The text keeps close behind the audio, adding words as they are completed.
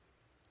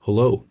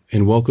Hello,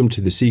 and welcome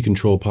to the Sea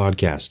Control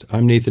Podcast.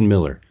 I'm Nathan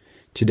Miller.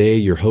 Today,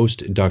 your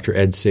host, Dr.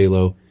 Ed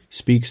Salo,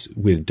 speaks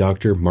with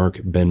Dr. Mark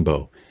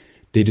Benbow.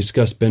 They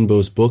discuss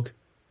Benbow's book,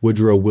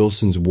 Woodrow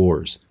Wilson's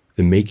Wars,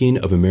 The Making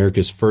of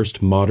America's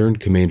First Modern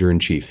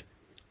Commander-in-Chief.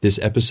 This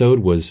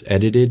episode was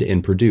edited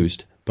and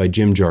produced by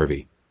Jim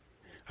Jarvie.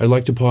 I'd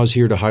like to pause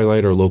here to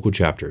highlight our local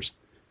chapters.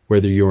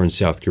 Whether you're in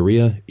South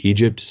Korea,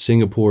 Egypt,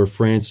 Singapore,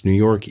 France, New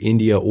York,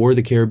 India, or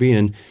the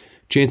Caribbean,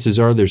 chances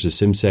are there's a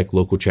CIMSEC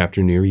local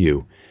chapter near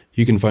you.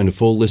 You can find a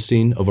full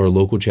listing of our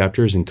local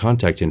chapters and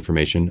contact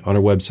information on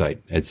our website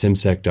at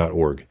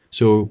cimsec.org.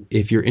 So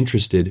if you're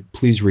interested,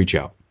 please reach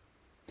out.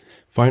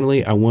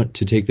 Finally, I want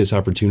to take this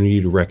opportunity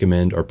to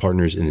recommend our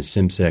partners in the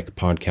CIMSEC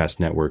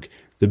podcast network,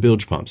 the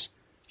Bilge Pumps.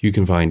 You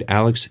can find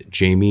Alex,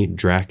 Jamie,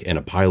 Drac, and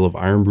a pile of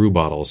Iron Brew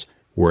bottles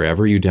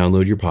wherever you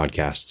download your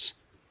podcasts.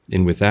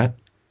 And with that,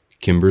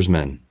 Kimber's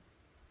Men.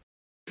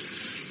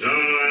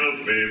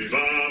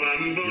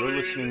 You're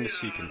listening to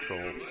Sea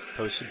Control,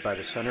 hosted by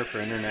the Center for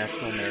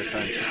International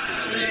Maritime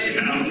Security.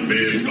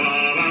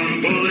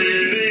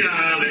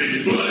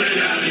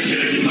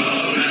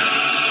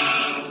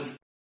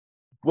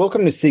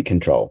 Welcome to Sea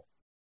Control.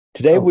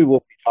 Today we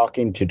will be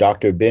talking to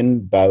Dr.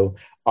 Benbow,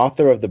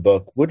 author of the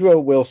book Woodrow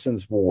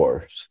Wilson's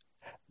Wars,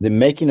 The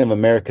Making of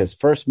America's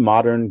First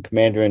Modern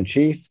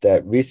Commander-in-Chief,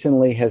 that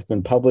recently has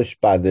been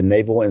published by the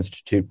Naval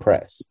Institute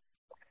Press.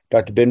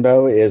 Dr.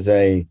 Benbow is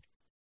an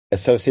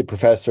associate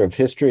professor of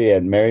history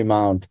at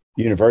Marymount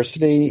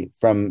University.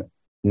 From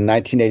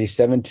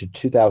 1987 to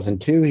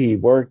 2002, he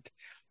worked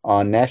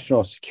on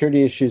national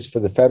security issues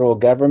for the federal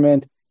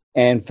government,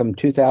 and from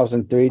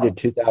 2003 to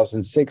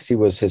 2006, he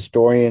was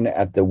historian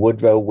at the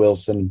Woodrow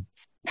Wilson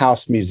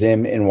House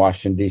Museum in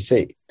Washington,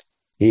 D.C.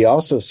 He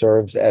also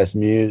serves as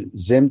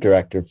museum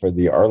director for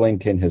the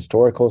Arlington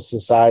Historical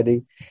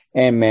Society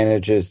and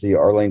manages the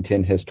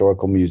Arlington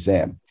Historical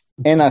Museum.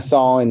 And I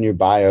saw in your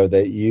bio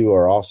that you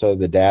are also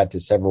the dad to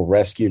several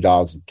rescue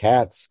dogs and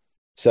cats.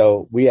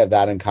 So we have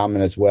that in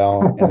common as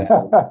well. And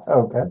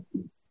Okay.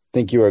 I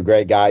think you were a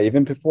great guy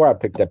even before I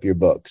picked up your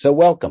book. So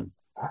welcome.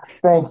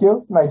 Thank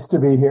you. Nice to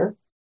be here.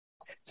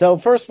 So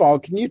first of all,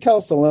 can you tell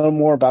us a little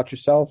more about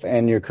yourself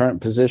and your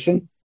current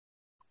position?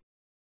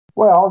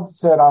 Well, as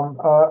I said, I'm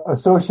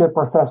associate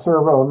professor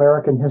of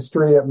American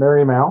history at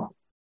Marymount.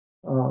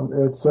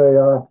 It's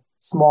a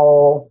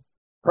small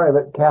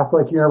private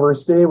Catholic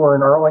university. We're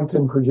in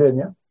Arlington,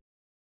 Virginia.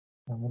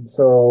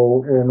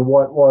 So in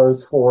what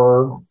was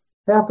for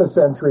half a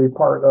century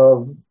part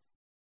of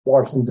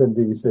Washington,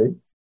 D.C.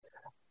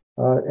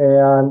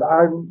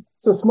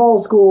 It's a small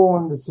school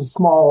and it's a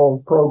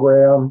small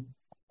program.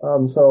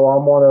 So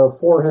I'm one of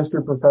 4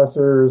 history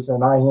professors,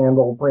 and I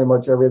handle pretty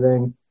much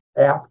everything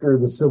after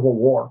the Civil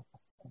War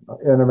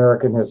in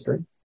American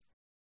history.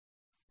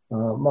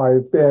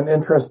 I've been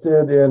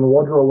interested in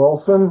Woodrow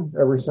Wilson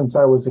ever since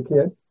I was a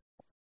kid.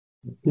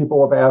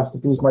 People have asked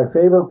if he's my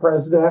favorite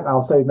president. I'll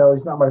say, no,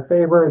 he's not my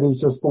favorite.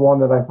 He's just the one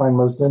that I find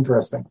most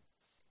interesting.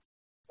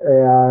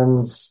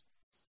 And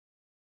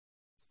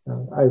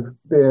I've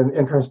been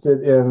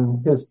interested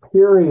in his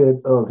period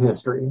of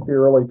history, the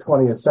early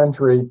 20th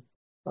century,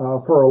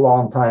 for a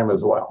long time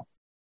as well.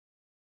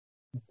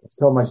 I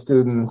tell my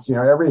students,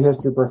 every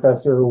history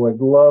professor would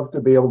love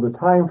to be able to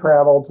time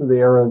travel to the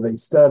era they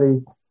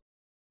study.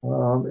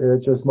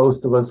 It's just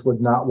most of us would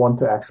not want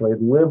to actually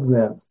live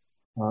then.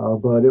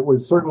 But it would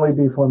certainly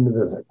be fun to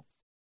visit.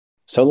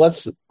 So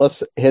let's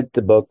hit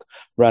the book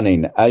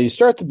running. You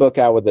start the book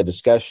out with a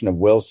discussion of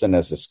Wilson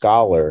as a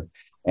scholar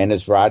and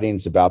his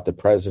writings about the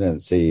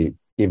presidency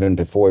even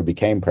before he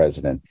became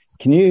president.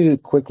 Can you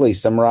quickly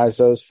summarize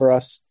those for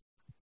us?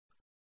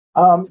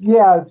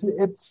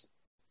 It's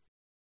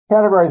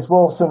categorized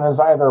Wilson as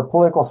either a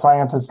political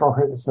scientist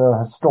or as a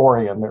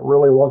historian. It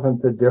really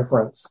wasn't the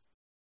difference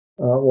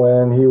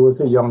when he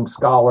was a young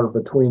scholar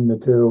between the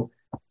two.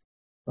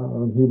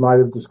 He might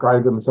have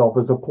described himself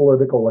as a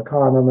political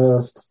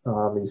economist.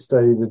 He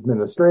studied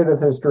administrative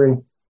history.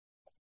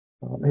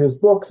 His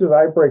books, as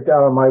I break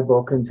down in my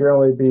book, can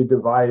generally be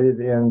divided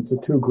into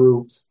 2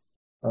 groups.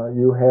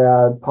 You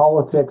had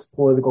politics,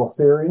 political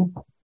theory.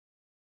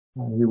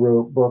 He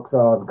wrote books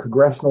on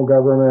congressional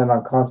government,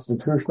 on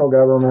constitutional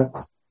government.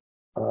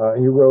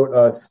 He wrote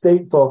a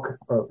state book,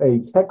 a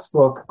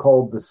textbook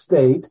called The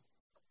State,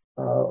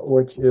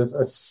 which is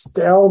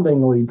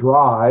astoundingly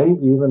dry,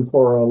 even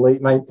for a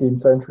late 19th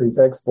century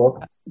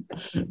textbook.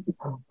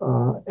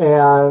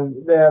 And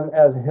then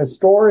as a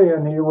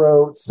historian, he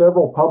wrote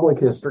several public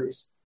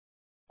histories.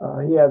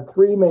 He had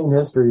 3 main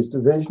histories: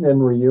 Division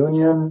and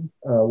Reunion,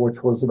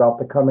 which was about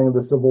the coming of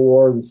the Civil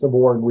War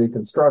and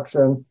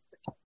Reconstruction.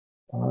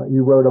 He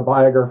wrote a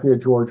biography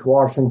of George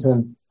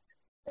Washington,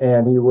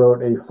 and he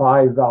wrote a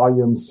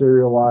 5-volume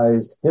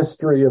serialized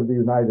history of the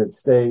United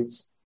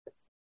States.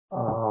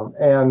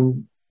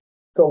 And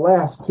the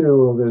last 2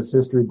 of his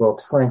history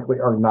books, frankly,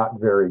 are not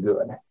very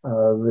good.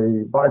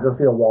 The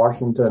biography of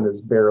Washington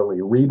is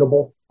barely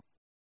readable.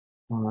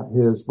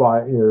 His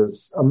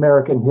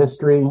American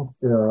history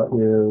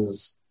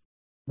is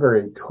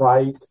very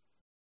trite,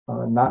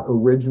 not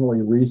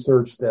originally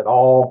researched at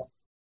all.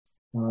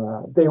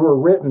 They were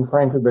written,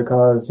 frankly,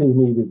 because he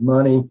needed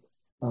money,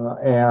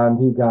 and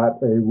he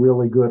got a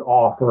really good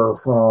offer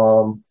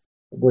from,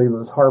 I believe it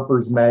was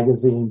Harper's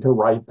Magazine, to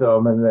write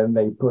them, and then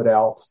they put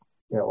out,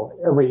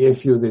 every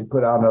issue they'd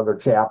put out another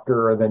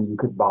chapter, and then you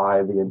could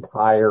buy the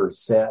entire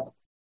set.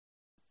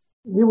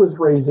 He was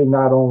raising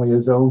not only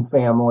his own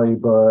family,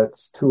 but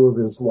two of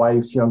his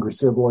wife's younger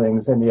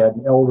siblings, and he had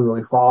an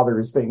elderly father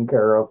he's taking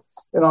care of.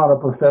 And on a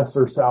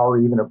professor's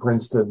salary, even at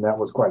Princeton, that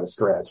was quite a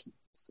stretch.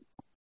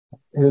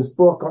 His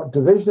book,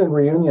 Division and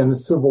Reunion, the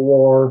Civil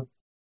War,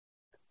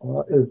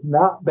 is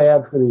not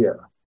bad for the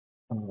era.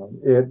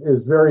 It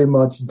is very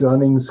much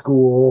Dunning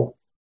School,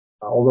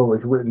 although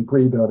it's written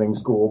pre-Dunning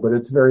School, but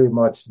it's very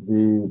much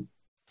the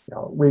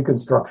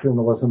Reconstruction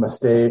was a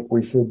mistake.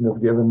 We shouldn't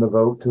have given the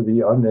vote to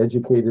the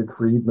uneducated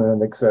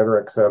freedmen, et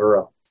cetera,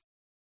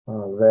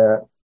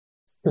 that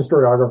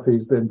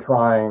historiography's been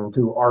trying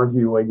to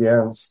argue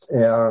against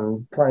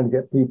and trying to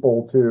get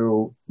people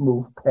to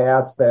move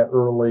past that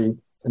early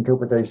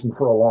interpretation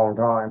for a long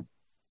time.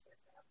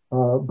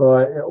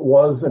 But it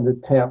was an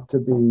attempt to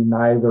be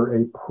neither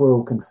a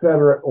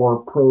pro-Confederate or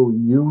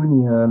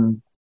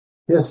pro-Union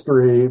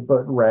history,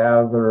 but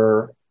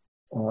rather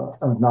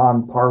a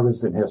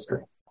nonpartisan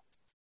history.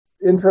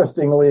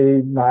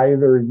 Interestingly,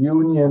 neither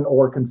Union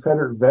or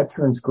Confederate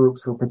veterans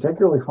groups were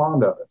particularly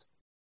fond of it.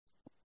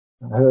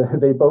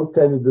 They both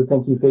tended to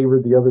think he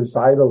favored the other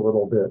side a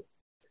little bit.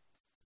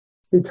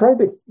 He tried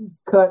to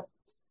cut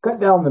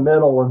down the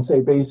middle and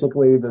say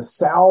basically the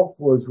South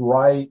was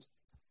right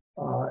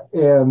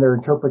in their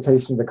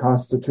interpretation of the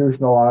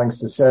Constitution allowing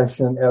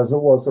secession as it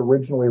was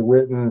originally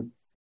written,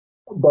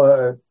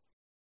 but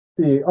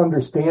the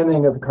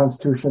understanding of the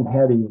Constitution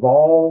had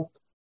evolved.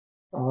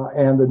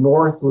 And the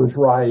North was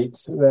right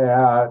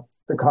that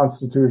the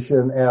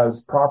Constitution,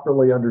 as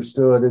properly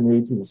understood in the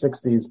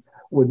 1860s,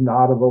 would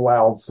not have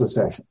allowed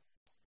secession.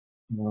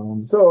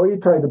 So he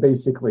tried to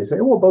basically say,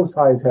 well, both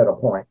sides had a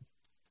point.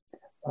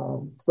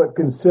 But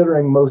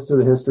considering most of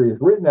the history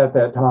is written at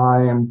that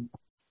time,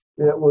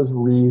 it was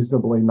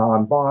reasonably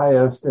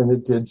non-biased, and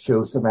it did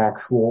show some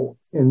actual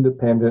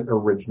independent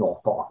original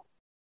thought.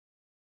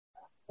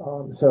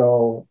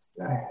 So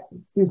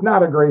he's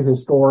not a great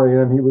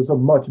historian. He was a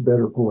much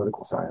better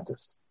political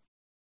scientist.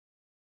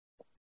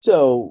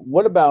 So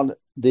what about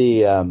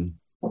the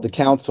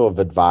council of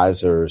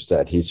advisors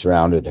that he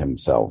surrounded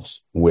himself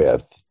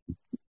with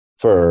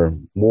for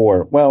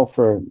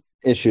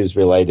issues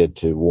related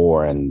to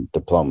war and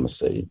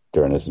diplomacy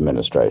during his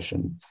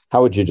administration?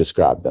 How would you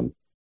describe them?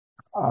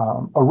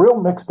 A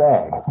real mixed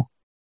bag.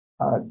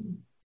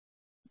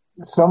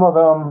 Some of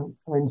them,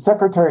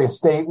 Secretary of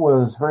State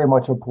was very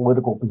much a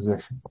political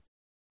position.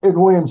 And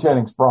William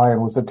Jennings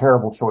Bryan was a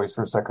terrible choice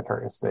for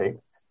Secretary of State.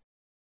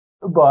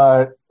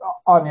 But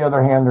on the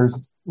other hand,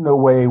 there's no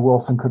way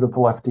Wilson could have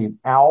left him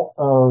out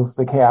of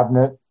the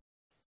cabinet.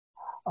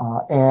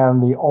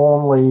 And the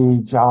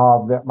only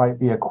job that might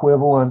be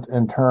equivalent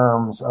in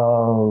terms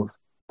of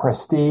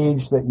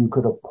prestige that you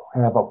could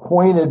have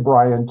appointed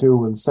Bryan to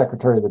was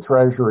Secretary of the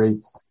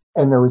Treasury.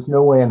 And there was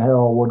no way in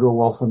hell Woodrow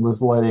Wilson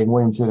was letting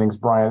William Jennings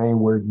Bryan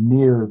anywhere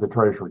near the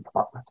Treasury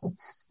Department.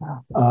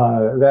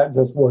 That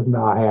just was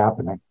not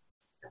happening.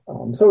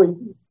 So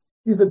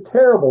he's a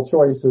terrible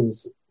choice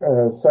as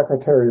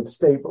Secretary of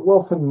State, but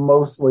Wilson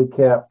mostly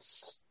kept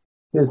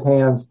his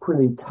hands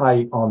pretty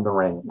tight on the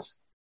reins.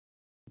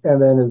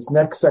 And then his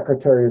next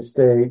Secretary of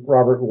State,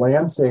 Robert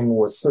Lansing,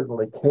 was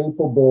certainly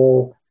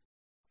capable,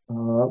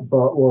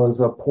 but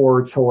was a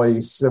poor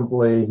choice.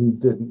 Simply,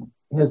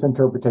 his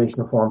interpretation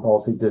of foreign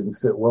policy didn't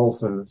fit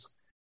Wilson's.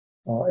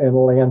 And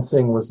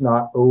Lansing was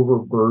not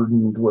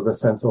overburdened with a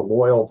sense of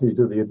loyalty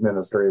to the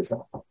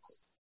administration.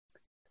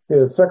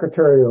 His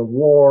Secretary of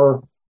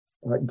War,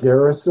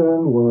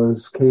 Garrison,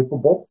 was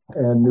capable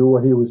and knew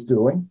what he was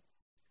doing.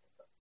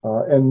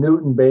 And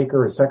Newton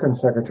Baker, his second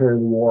Secretary of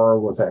the War,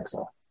 was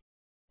excellent.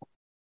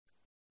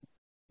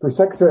 For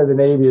Secretary of the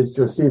Navy is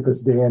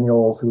Josephus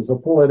Daniels, who's a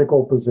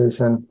political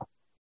position.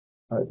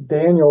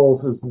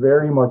 Daniels is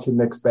very much a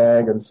mixed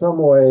bag. In some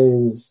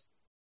ways,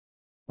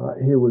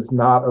 he was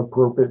not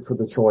appropriate for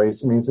the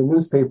choice. I mean, he's a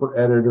newspaper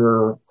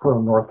editor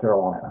from North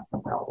Carolina.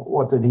 Now,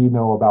 what did he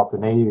know about the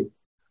Navy?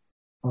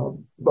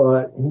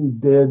 But he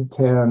did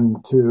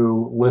tend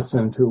to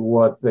listen to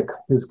what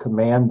his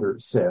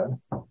commanders said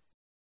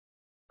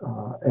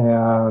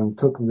and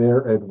took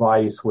their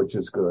advice, which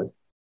is good.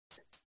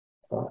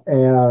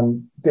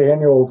 And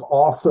Daniels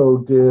also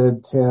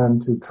did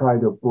tend to try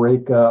to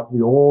break up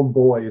the old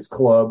boys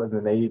club in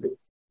the Navy.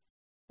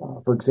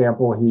 For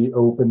example, he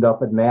opened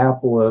up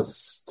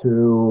Annapolis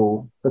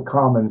to the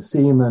common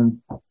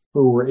seamen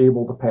who were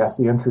able to pass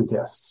the entry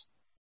tests.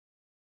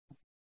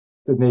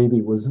 The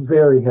Navy was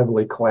very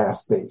heavily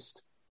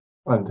class-based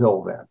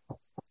until then.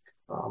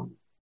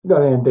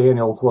 And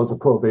Daniels was a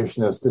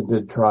prohibitionist and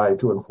did try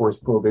to enforce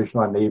prohibition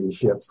on Navy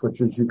ships,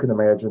 which, as you can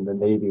imagine, the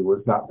Navy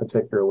was not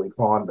particularly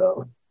fond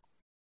of.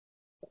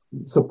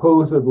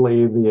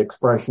 Supposedly, the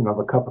expression of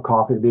a cup of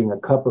coffee being a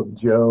cup of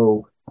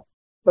joe,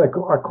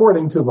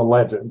 according to the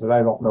legend, and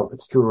I don't know if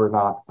it's true or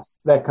not,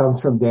 that comes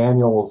from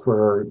Daniels,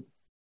 where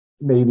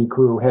Navy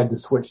crew had to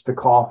switch to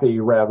coffee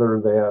rather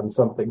than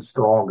something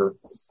stronger.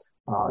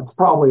 It's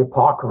probably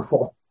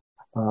apocryphal,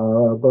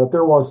 but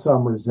there was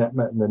some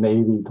resentment in the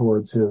Navy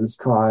towards his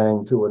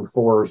trying to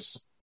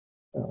enforce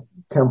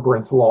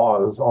temperance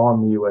laws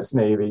on the U.S.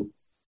 Navy.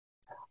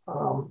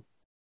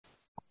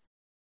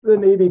 The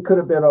Navy could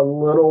have been a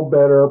little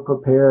better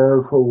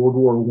prepared for World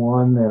War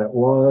I than it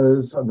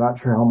was. I'm not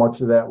sure how much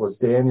of that was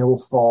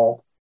Daniel's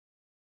fault.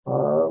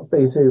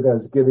 Basically, if I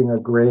was giving a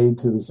grade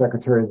to the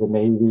Secretary of the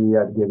Navy,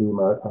 I'd give him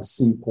a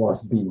C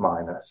plus B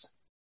minus.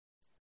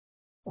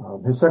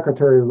 His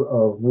Secretary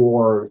of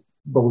War,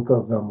 both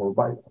of them were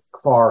by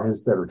far his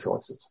better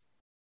choices.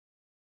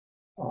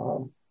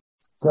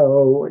 So,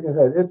 like I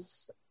said,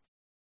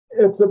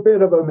 it's a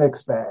bit of a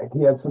mixed bag.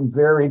 He had some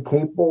very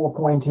capable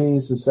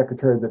appointees. The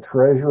Secretary of the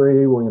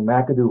Treasury, William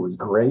McAdoo, was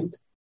great.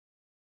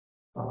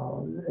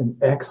 An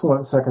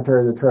excellent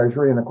Secretary of the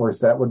Treasury, and of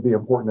course that would be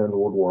important in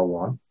World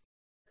War I.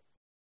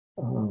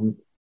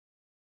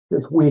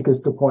 His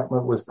weakest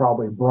appointment was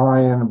probably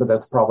Bryan, but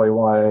that's probably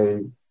why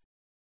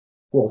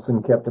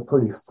Wilson kept a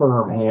pretty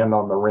firm hand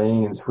on the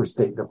reins for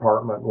State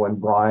Department when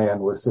Bryan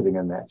was sitting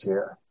in that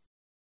chair.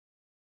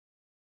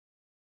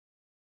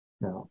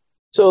 No.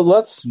 So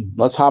let's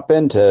hop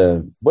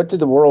into what did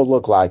the world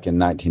look like in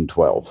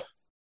 1912?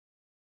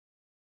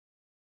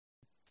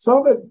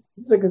 So that,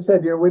 like I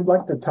said, we'd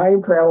like to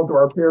time travel to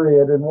our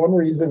period, and one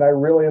reason I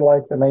really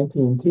like the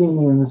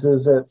 19-teens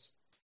is it's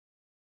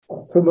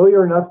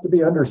familiar enough to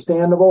be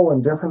understandable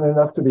and different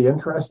enough to be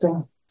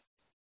interesting.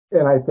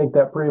 And I think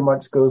that pretty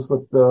much goes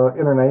with the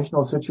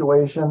international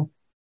situation.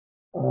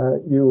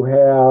 You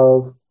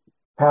have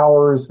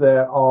powers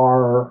that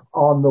are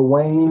on the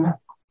wane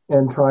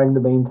and trying to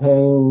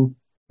maintain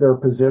their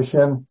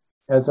position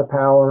as a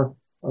power.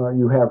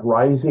 You have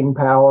rising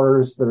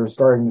powers that are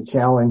starting to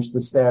challenge the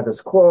status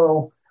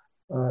quo.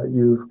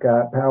 You've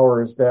got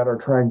powers that are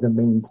trying to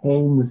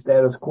maintain the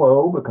status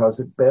quo because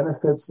it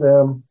benefits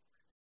them.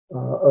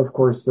 Of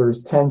course,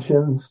 there's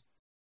tensions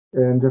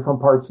in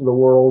different parts of the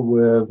world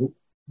with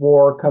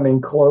war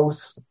coming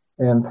close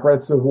and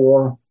threats of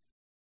war.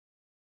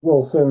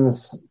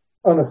 Wilson's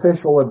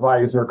unofficial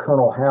advisor,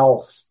 Colonel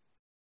House,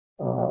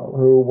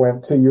 who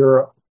went to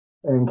Europe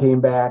and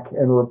came back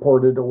and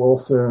reported to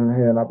Wilson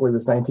in, I believe it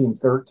was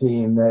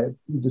 1913, that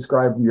he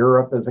described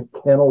Europe as a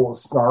kennel of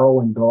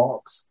snarling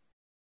dogs.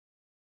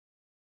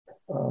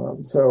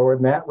 So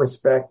in that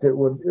respect, it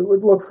would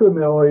look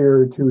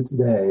familiar to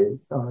today.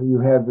 You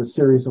have the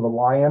series of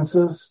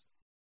alliances,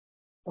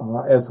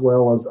 as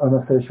well as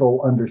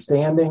unofficial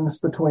understandings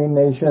between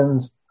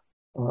nations,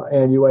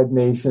 and you had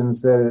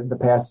nations that in the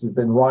past had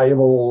been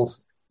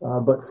rivals,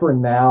 but for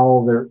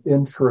now their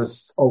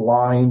interests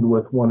aligned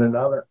with one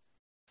another.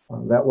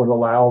 That would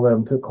allow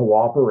them to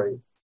cooperate.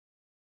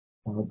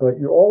 But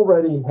you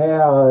already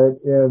had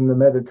in the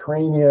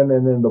Mediterranean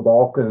and in the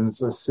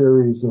Balkans a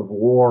series of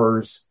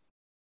wars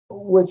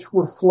which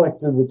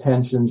reflected the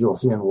tensions you'll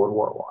see in World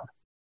War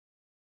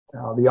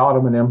I. The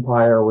Ottoman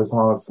Empire was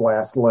on its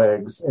last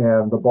legs,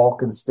 and the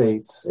Balkan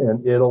states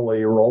and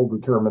Italy were all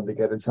determined to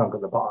get a chunk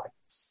of the pie.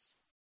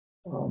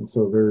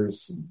 So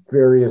there's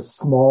various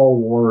small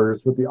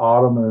wars with the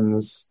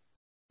Ottomans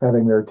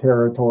having their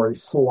territory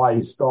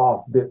sliced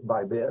off bit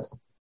by bit.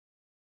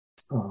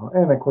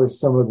 And of course,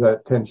 some of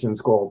that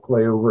tensions go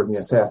play over in the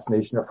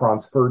assassination of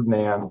Franz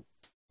Ferdinand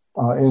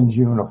in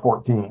June of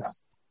 14.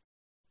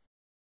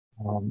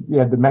 You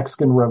had the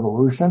Mexican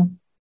Revolution,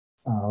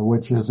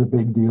 which is a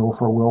big deal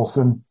for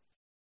Wilson,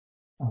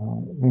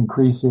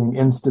 increasing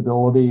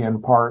instability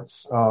in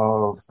parts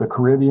of the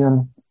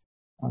Caribbean.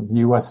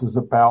 The U.S. is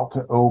about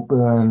to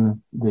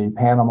open the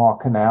Panama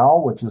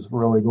Canal, which is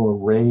really going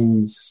to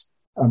raise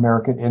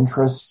American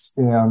interests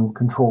and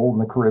control in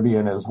the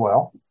Caribbean as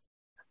well.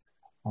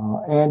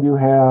 And you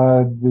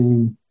had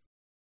the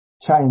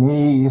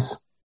Chinese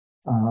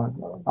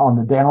on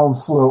the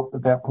downslope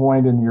at that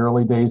point in the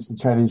early days, the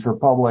Chinese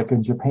Republic,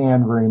 and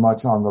Japan very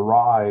much on the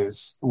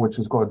rise, which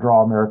is going to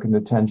draw American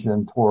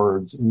attention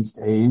towards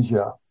East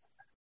Asia.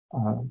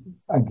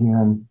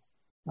 Again,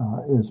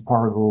 is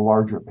part of the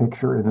larger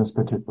picture in this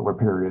particular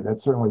period. That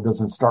certainly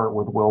doesn't start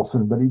with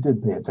Wilson, but he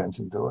did pay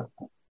attention to it.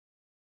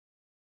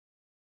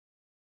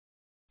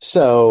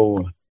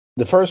 So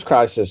the first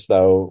crisis,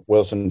 though,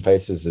 Wilson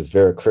faces is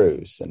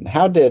Veracruz. And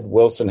how did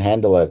Wilson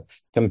handle it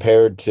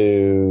compared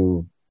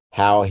to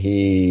how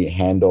he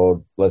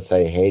handled, let's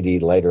say, Haiti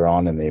later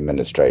on in the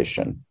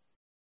administration?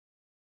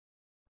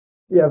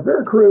 Yeah,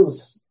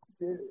 Veracruz,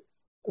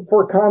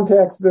 for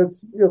context,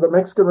 that's the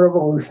Mexican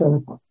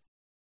Revolution.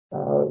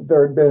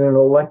 There had been an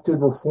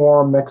elected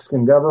reform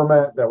Mexican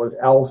government that was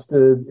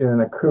ousted in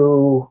a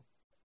coup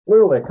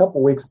literally a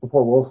couple weeks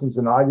before Wilson's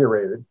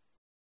inaugurated.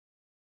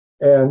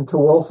 And to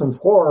Wilson's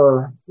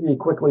horror, he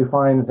quickly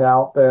finds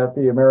out that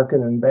the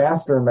American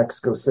ambassador in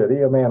Mexico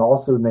City, a man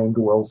also named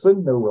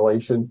Wilson, no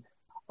relation,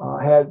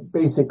 had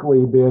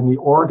basically been the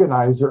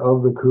organizer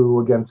of the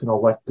coup against an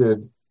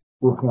elected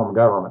reform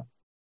government.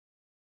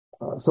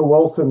 So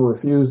Wilson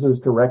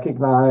refuses to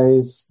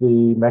recognize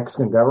the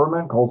Mexican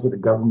government, calls it a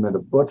government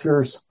of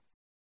butchers,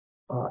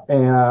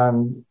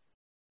 and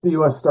the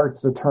U.S.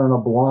 starts to turn a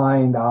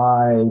blind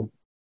eye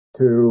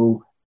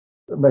to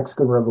the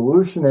Mexican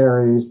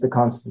revolutionaries, the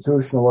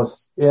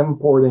constitutionalists,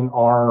 importing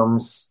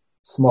arms,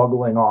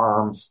 smuggling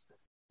arms,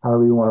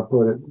 however you want to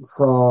put it,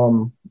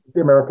 from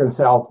the American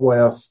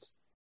Southwest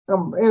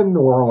and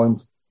New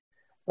Orleans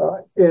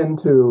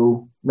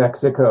into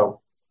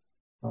Mexico.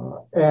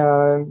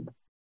 And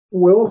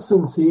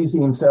Wilson sees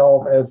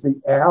himself as the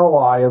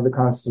ally of the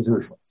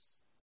constitutionalists,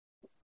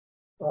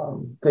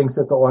 thinks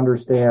that they'll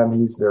understand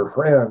he's their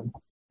friend.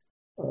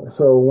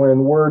 So when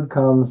word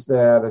comes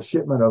that a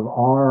shipment of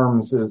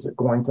arms is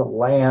going to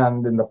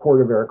land in the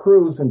port of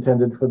Veracruz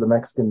intended for the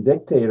Mexican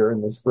dictator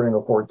in the spring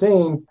of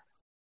 14,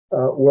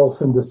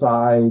 Wilson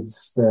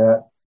decides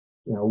that,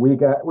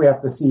 we have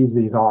to seize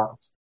these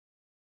arms.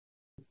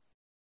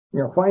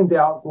 Finds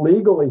out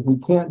legally he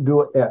can't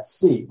do it at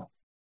sea.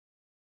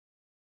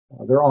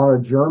 They're on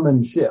a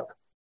German ship,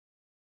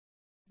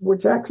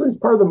 which actually is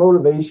part of the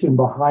motivation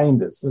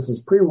behind this. This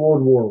is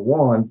pre-World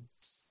War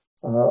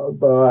I,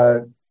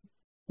 but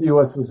the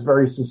U.S. was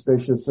very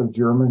suspicious of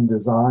German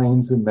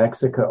designs in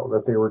Mexico,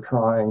 that they were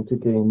trying to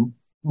gain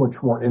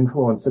much more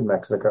influence in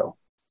Mexico.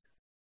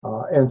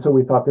 And so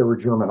we thought they were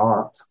German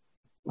arms.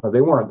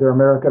 They weren't. They're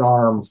American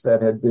arms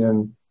that had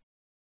been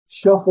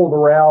shuffled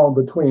around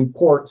between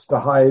ports to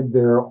hide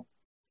their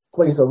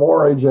place of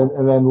origin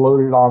and then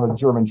loaded on a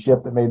German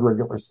ship that made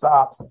regular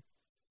stops.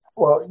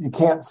 Well, you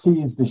can't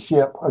seize the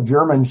ship, a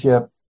German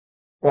ship,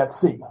 at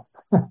sea.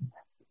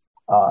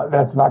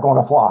 That's not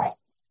going to fly.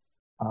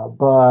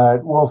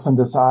 But Wilson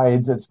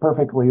decides it's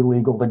perfectly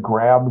legal to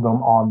grab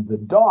them on the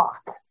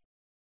dock.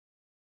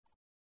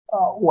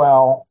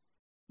 Well,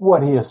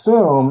 what he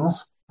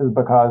assumes is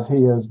because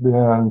he has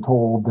been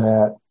told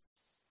that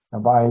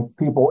by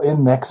people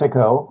in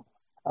Mexico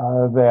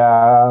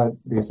that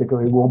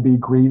basically will be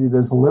greeted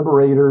as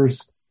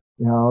liberators.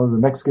 The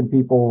Mexican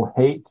people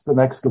hate the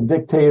Mexican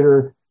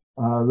dictator.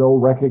 They'll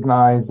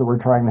recognize that we're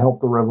trying to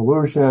help the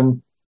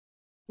revolution.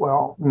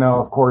 Well, no,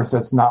 of course,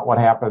 that's not what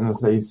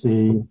happens. They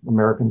see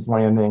Americans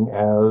landing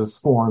as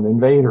foreign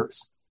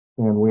invaders.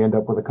 And we end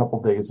up with a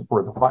couple days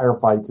worth of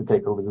firefight to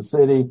take over the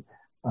city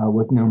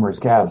with numerous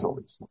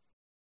casualties.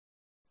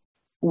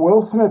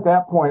 Wilson at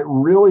that point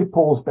really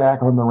pulls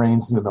back on the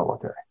reins in the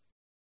military.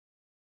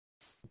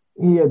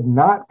 He had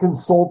not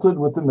consulted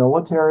with the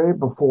military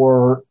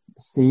before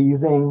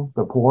seizing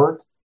the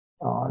port.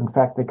 In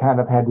fact, they kind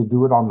of had to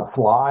do it on the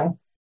fly.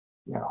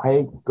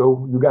 Hey,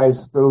 you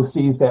guys go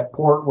seize that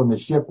port when the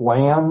ship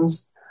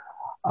lands.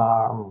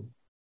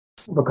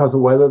 Because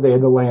of weather, they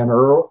had to land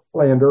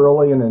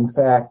early. And in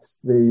fact,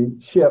 the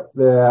ship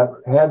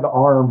that had the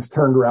arms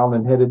turned around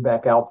and headed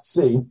back out to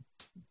sea.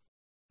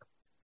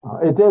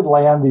 It did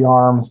land the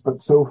arms, but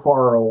so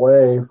far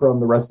away from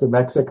the rest of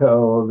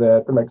Mexico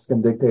that the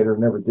Mexican dictator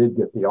never did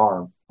get the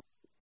arms.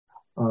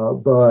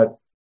 But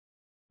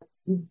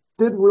he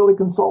didn't really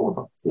consult with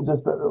them. He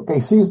just said, okay,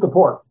 seize the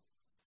port.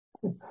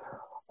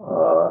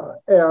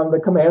 And the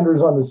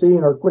commanders on the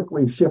scene are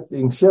quickly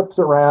shifting ships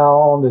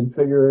around and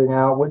figuring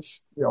out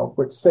which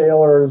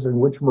sailors and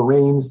which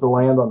Marines to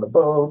land on the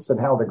boats and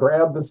how to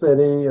grab the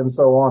city and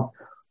so on.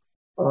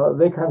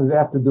 They kind of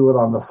have to do it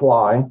on the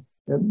fly,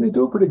 and they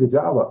do a pretty good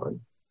job of it.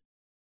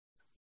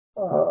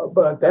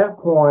 But at that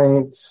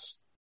point,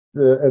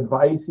 the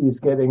advice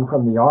he's getting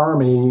from the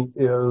army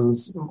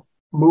is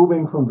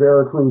moving from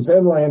Veracruz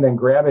inland and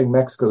grabbing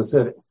Mexico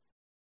City.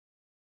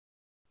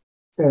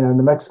 In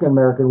the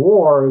Mexican-American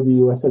War, the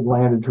U.S. had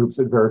landed troops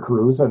at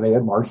Veracruz, and they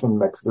had marched on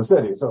Mexico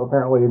City. So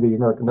apparently the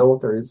American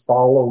military is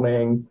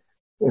following,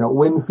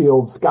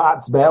 Winfield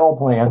Scott's battle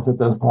plans at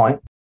this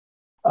point.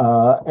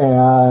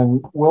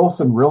 And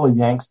Wilson really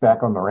yanks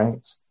back on the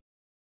reins.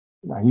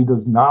 He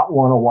does not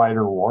want a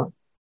wider war.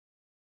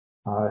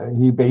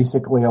 He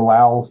basically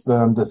allows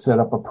them to set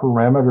up a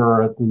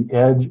perimeter at the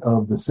edge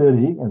of the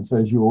city and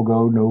says you will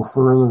go no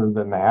further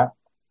than that.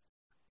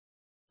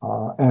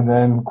 And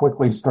then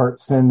quickly start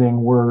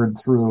sending word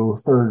through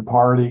third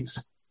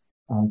parties,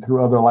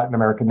 through other Latin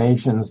American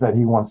nations that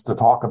he wants to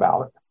talk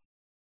about it.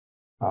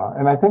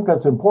 And I think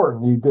that's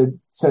important. He did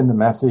send a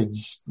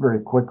message very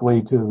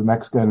quickly to the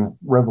Mexican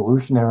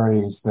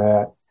revolutionaries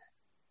that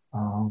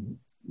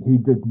he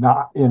did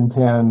not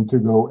intend to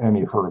go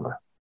any further.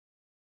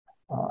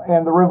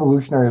 And the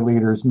revolutionary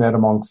leaders met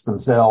amongst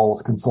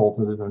themselves,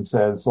 consulted, and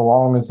said, so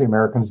long as the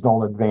Americans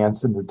don't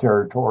advance into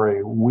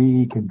territory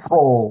we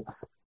control,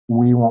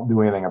 we won't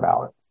do anything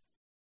about it.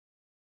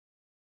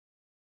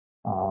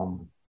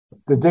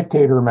 The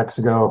dictator of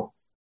Mexico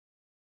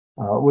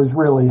was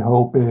really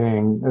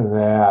hoping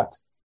that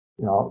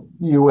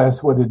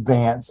U.S. would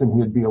advance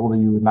and he'd be able to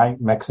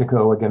unite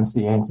Mexico against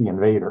the Yankee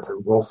invader.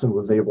 Wilson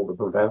was able to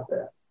prevent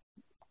that.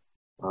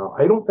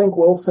 I don't think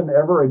Wilson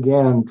ever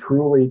again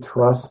truly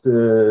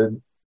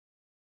trusted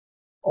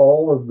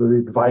all of the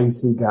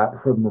advice he got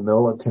from the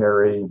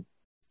military,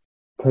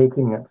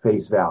 taking at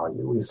face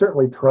value. He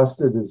certainly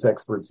trusted his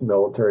experts in the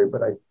military,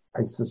 but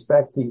I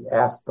suspect he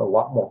asked a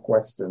lot more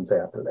questions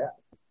after that.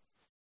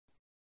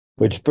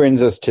 Which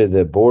brings us to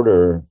the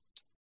border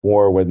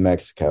war with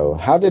Mexico.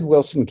 How did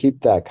Wilson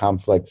keep that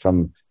conflict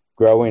from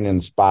growing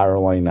and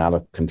spiraling out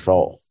of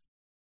control?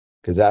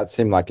 Because that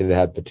seemed like it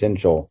had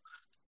potential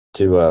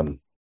to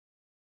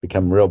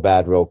become real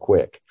bad real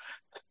quick.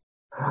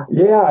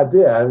 Yeah, it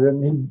did.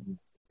 And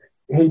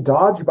he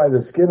dodged by the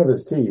skin of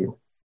his teeth.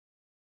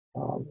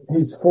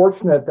 He's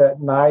fortunate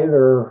that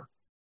neither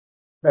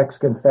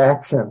Mexican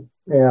faction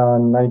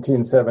in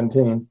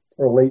 1917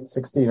 or late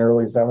 16,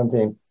 early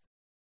 17,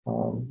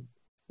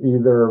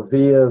 either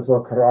Villas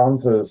or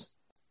Carranzas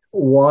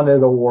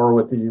wanted a war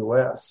with the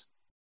U.S.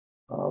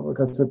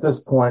 Because at this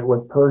point,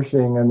 with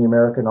Pershing and the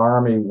American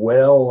army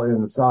well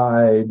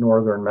inside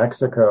northern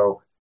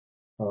Mexico,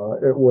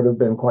 it would have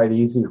been quite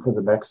easy for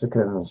the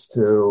Mexicans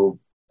to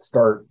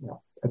start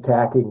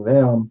attacking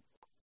them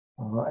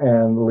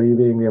and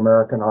leaving the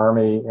American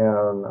army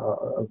in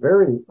a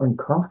very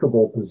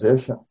uncomfortable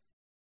position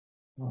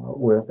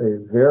with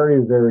a very,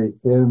 very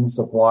thin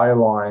supply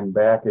line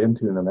back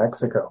into New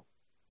Mexico.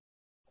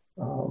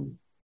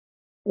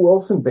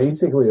 Wilson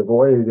basically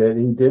avoided it.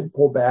 He did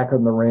pull back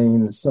on the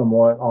reins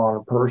somewhat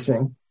on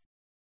Pershing,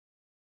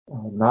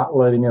 not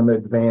letting him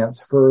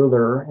advance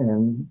further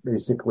and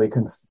basically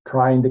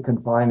trying to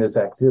confine his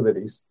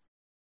activities.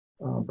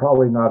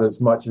 Probably not as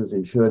much as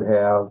he should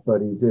have, but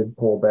he did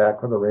pull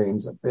back on the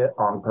reins a bit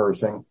on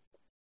Pershing.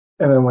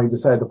 And then when he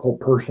decided to pull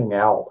Pershing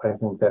out, I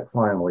think that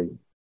finally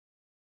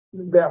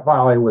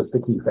was the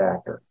key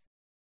factor.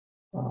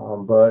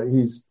 But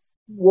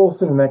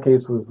Wilson in that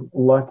case was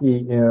lucky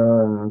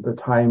in the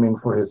timing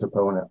for his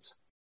opponents.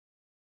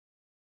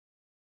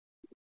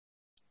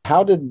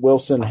 How did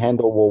Wilson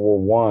handle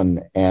World War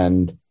I,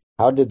 and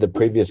how did the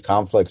previous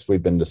conflicts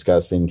we've been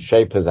discussing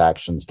shape his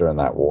actions during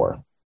that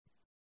war?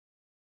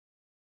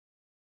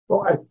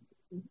 Well, I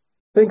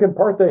think in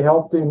part they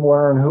helped him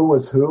learn who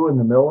was who in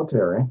the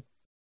military.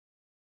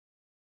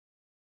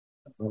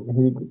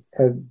 He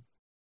had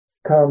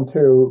come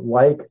to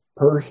like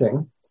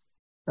Pershing,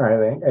 I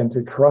think, and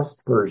to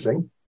trust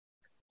Pershing,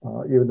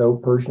 even though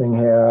Pershing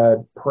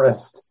had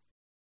pressed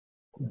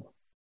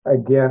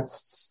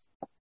against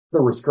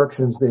the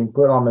restrictions being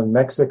put on in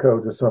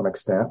Mexico to some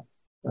extent.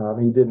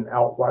 He didn't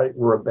outright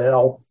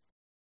rebel,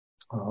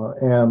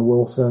 and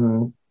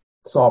Wilson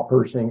saw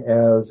Pershing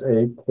as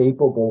a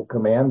capable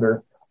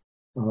commander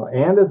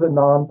and as a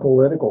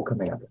non-political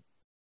commander.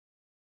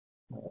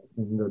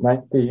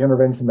 The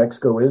intervention in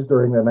Mexico is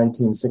during the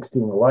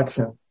 1916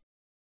 election,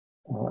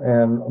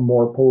 and a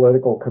more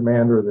political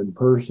commander than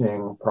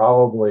Pershing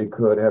probably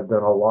could have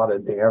done a lot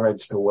of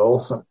damage to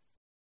Wilson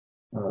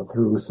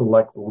through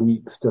select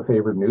leaks to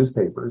favored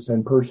newspapers.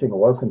 And Pershing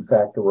was, in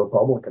fact, a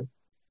Republican.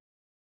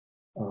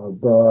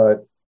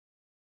 But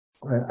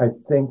I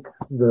think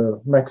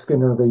the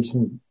Mexican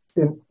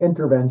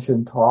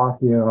intervention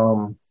taught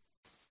him,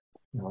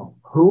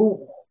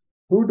 who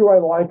do I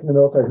like in the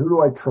military? Who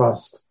do I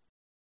trust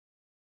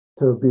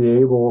to be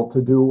able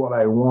to do what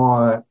I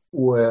want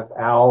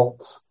without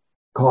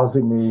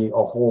causing me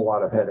a whole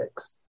lot of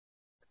headaches?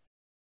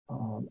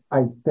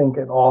 I think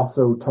they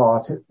also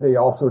taught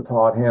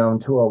him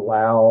to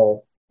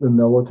allow the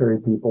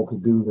military people to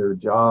do their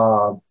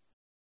job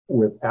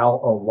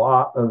without a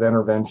lot of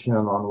intervention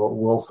on what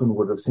Wilson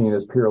would have seen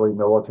as purely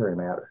military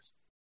matters.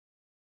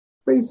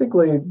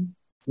 Basically,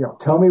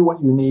 tell me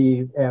what you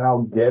need and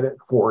I'll get it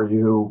for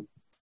you,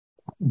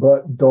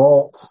 but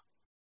don't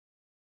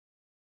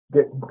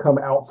come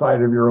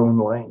outside of your own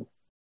lane.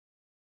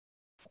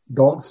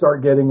 Don't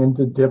start getting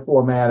into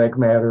diplomatic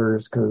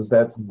matters because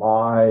that's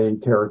my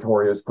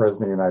territory as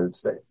president of the United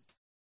States.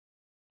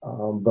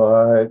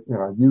 But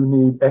you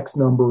need X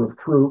number of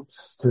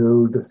troops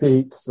to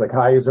defeat the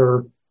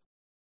Kaiser.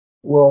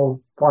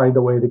 We'll find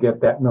a way to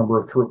get that number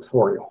of troops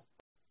for you.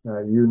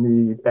 You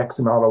need X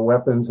amount of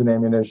weapons and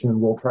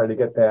ammunition. We'll try to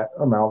get that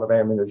amount of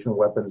ammunition and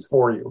weapons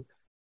for you.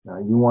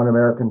 You want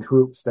American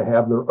troops to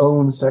have their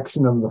own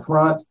section of the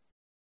front.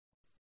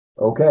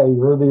 Okay,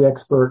 you're the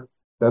expert.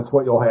 That's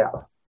what you'll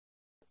have.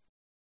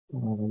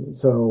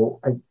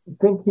 So I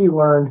think he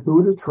learned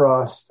who to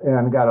trust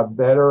and got a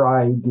better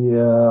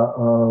idea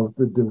of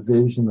the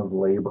division of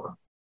labor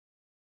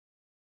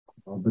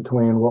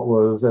between what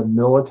was a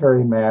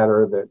military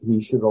matter that he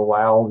should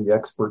allow the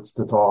experts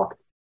to talk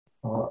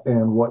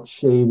and what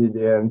shaded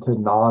into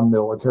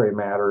non-military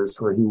matters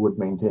where he would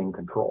maintain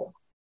control.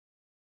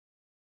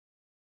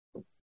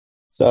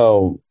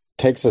 So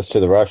takes us to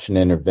the Russian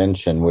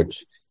intervention,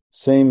 which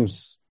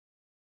seems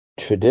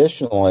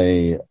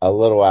traditionally a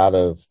little out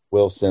of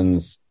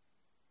Wilson's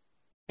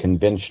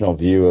conventional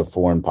view of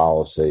foreign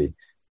policy.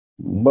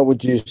 What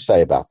would you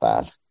say about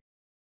that?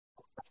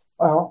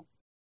 Well,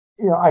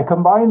 I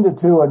combined the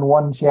two in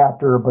one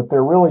chapter, but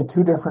they're really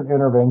two different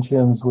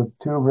interventions with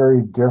two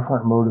very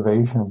different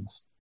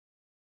motivations.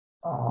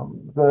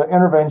 The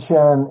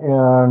intervention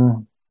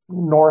in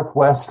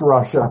Northwest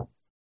Russia,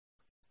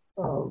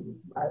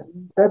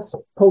 that's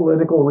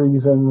political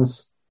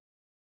reasons,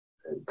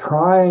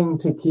 trying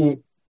to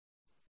keep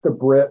the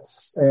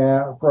Brits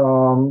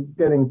from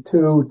getting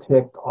too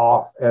ticked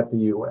off at the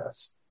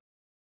U.S.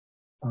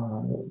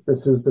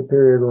 This is the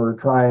period where we're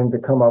trying to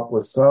come up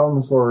with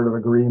some sort of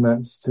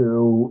agreements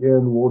to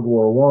end World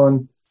War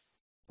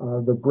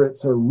The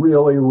Brits are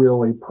really,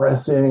 really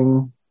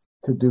pressing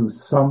to do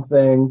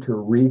something to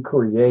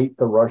recreate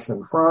the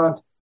Russian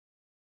front.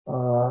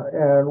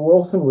 And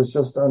Wilson was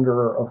just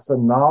under a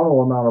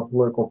phenomenal amount of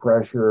political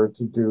pressure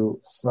to do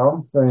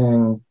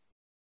something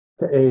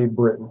to aid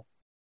Britain.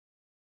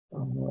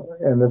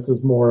 And this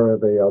is more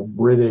of a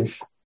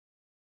British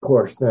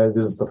push than it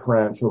is the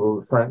French, although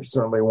the French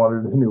certainly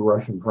wanted a new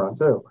Russian front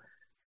too.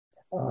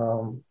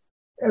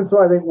 And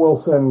so I think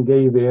Wilson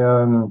gave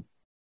in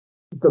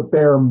the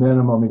bare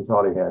minimum he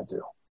thought he had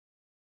to.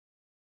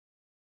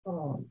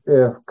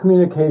 If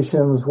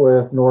communications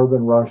with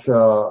northern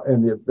Russia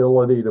and the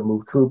ability to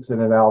move troops in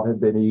and out had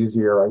been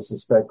easier, I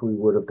suspect we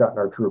would have gotten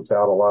our troops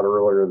out a lot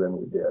earlier than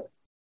we did.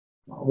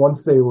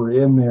 Once they were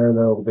in there,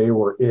 though, they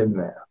were in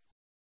there.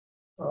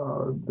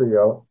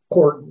 The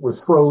port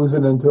was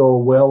frozen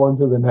until well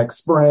into the next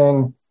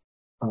spring.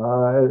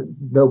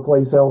 No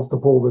place else to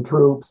pull the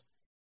troops.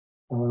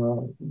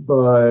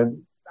 But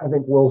I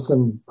think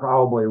Wilson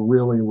probably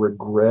really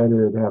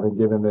regretted having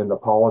given into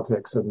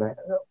politics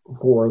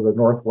for the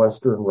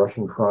northwestern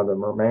Russian front in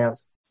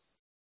Murmansk.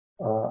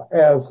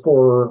 As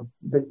for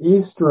the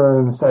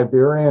eastern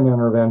Siberian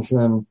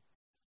intervention,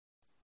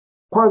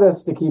 part of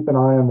that's to keep an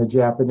eye on the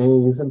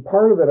Japanese, and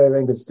part of it, I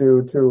think, is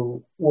due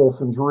to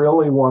Wilson's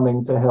really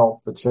wanting to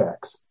help the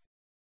Czechs.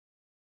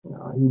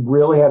 He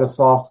really had a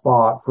soft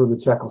spot for the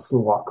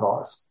Czechoslovak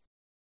cause.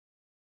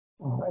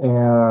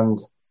 And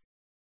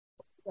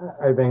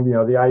I think,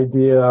 the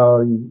idea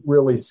you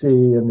really see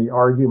in the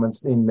arguments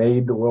being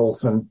made to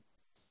Wilson,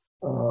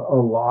 a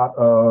lot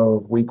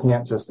of, we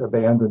can't just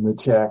abandon the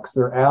Czechs.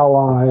 They're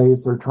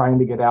allies. They're trying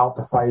to get out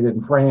to fight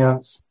in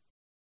France.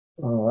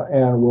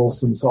 And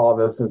Wilson saw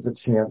this as a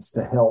chance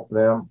to help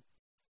them.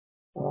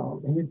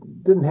 He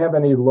didn't have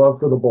any love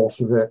for the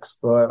Bolsheviks,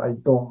 but I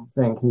don't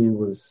think he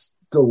was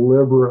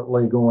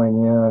deliberately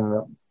going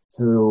in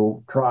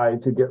to try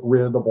to get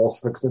rid of the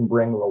Bolsheviks and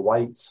bring the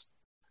whites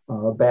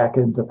back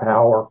into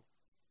power.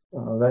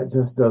 That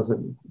just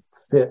doesn't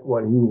fit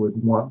what he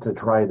would want to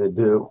try to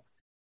do.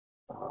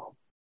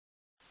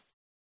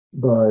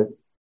 But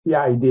the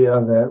idea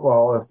that,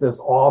 well, if this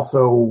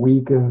also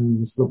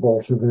weakens the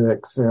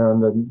Bolsheviks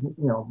and the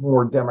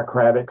more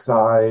democratic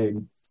side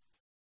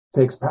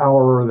takes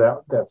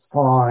power, that's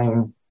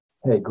fine.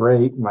 Hey,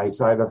 great, nice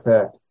side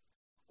effect.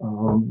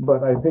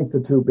 But I think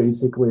the two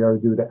basically are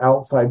due to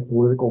outside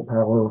political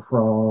power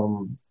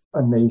from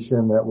a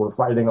nation that we're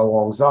fighting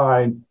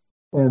alongside,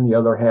 and the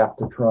other half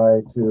to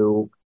try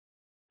to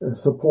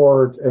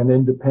support an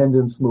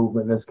independence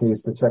movement, in this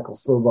case, the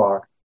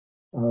Czechoslovak,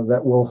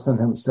 that Wilson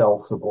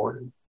himself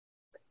supported.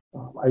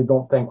 I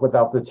don't think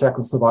without the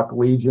Czechoslovak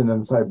Legion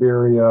in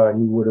Siberia,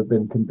 he would have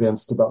been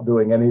convinced about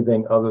doing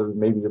anything other than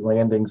maybe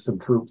landing some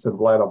troops in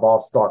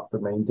Vladivostok to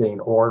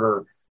maintain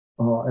order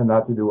and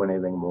not to do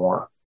anything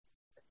more.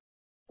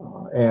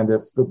 And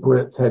if the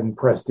Brits hadn't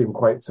pressed him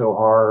quite so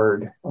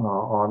hard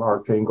on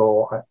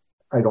Archangel,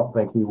 I don't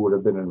think he would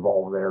have been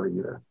involved there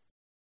either.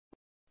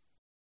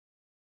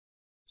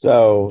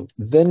 So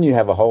then you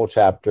have a whole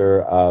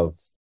chapter of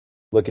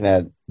looking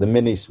at the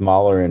many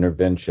smaller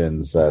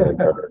interventions that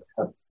occurred.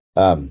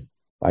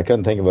 I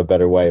couldn't think of a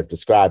better way of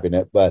describing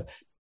it,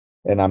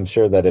 and I'm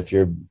sure that if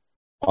you're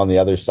on the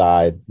other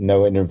side,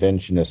 no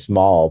intervention is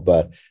small,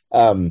 but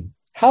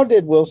how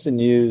did Wilson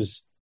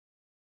use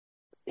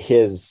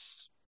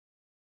his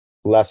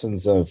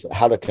lessons of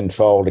how to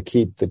control, to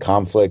keep the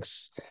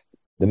conflicts,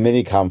 the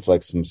many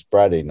conflicts from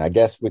spreading? I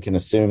guess we can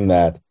assume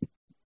that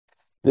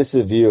this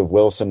is a view of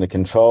Wilson to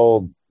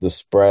control the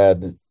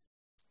spread.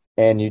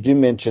 And you do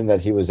mention that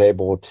he was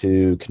able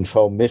to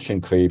control mission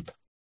creep,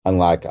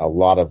 unlike a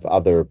lot of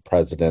other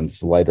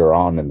presidents later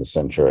on in the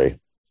century.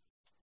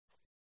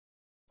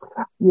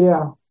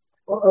 Yeah.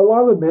 A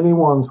lot of the many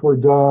ones were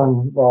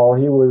done while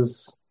he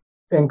was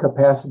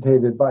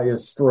incapacitated by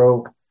his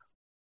stroke.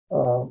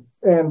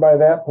 And by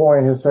that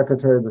point, his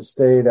Secretary of the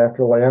State,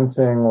 after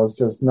Lansing, was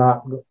just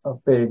not a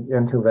big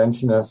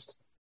interventionist,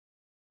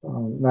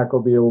 not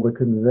going to be able to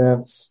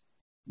convince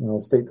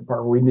State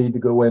Department, we need to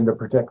go in to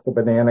protect the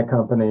banana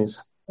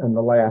companies in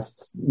the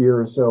last year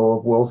or so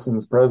of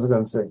Wilson's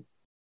presidency.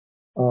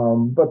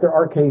 But there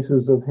are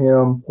cases of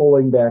him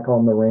pulling back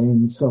on the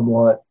reins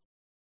somewhat,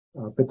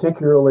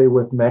 particularly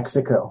with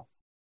Mexico,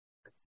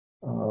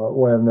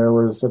 when there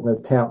was an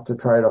attempt to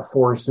try to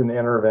force an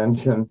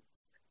intervention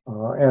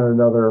and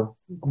another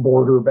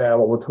border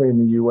battle between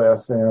the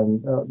U.S.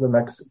 and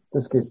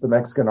this case, the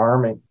Mexican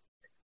army.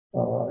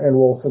 And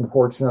Wilson,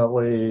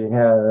 fortunately,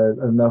 had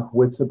enough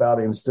wits about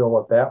him still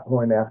at that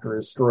point after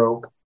his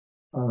stroke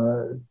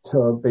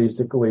to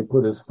basically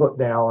put his foot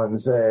down and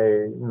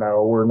say,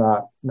 no, we're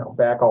not,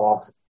 back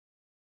off,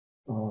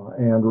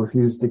 and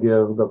refuse to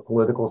give the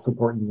political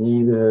support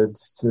needed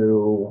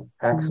to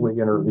actually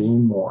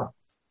intervene more.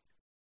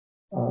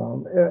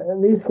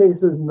 In these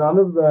cases, none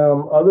of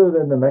them, other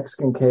than the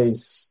Mexican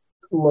case,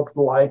 looked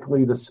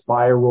likely to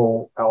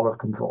spiral out of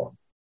control.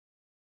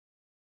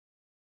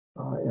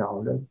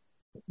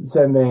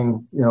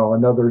 Sending,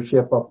 another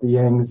ship up the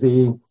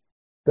Yangtze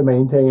to to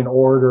maintain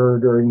order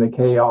during the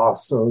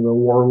chaos of the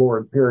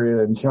warlord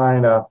period in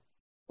China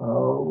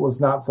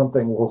was not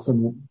something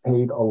Wilson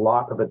paid a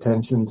lot of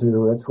attention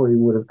to. That's where he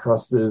would have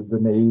trusted the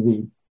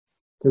Navy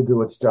to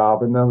do its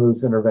job, and none of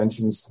those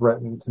interventions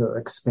threatened to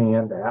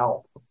expand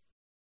out.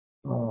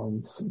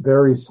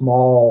 Very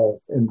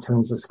small in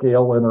terms of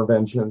scale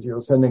interventions,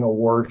 sending a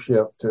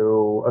warship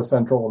to a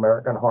Central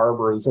American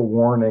harbor as a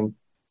warning,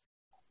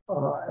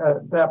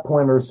 at that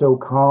point are so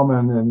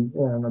common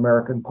in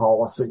American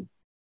policy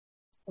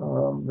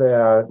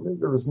that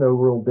there was no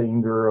real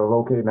danger of,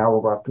 okay, now we're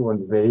about to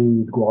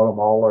invade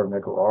Guatemala or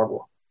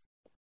Nicaragua.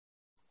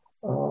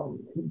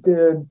 He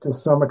did, to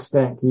some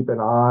extent, keep an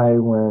eye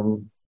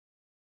when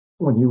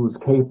he was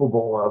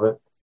capable of it.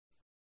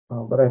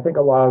 But I think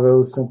a lot of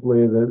those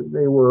simply that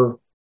they were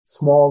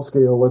small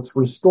scale. Let's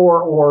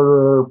restore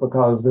order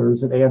because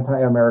there's an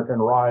anti-American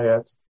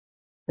riot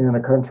in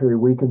a country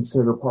we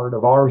consider part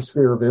of our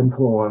sphere of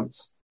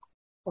influence.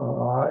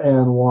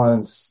 And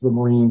once the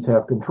Marines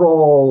have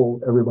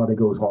control, everybody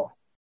goes home.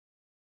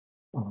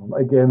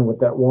 Again, with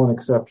that one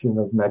exception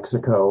of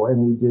Mexico,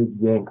 and he did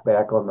yank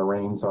back on the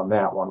reins on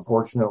that one.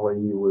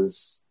 Fortunately, he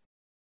was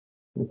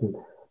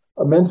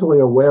mentally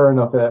aware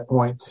enough at that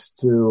point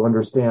to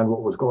understand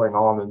what was going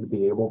on and to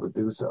be able to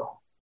do so.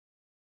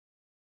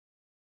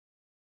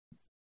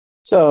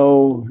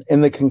 So,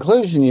 in the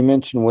conclusion, you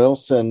mentioned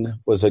Wilson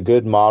was a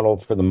good model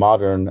for the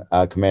modern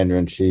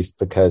commander-in-chief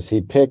because he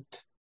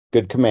picked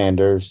good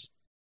commanders,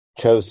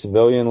 chose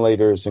civilian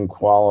leaders in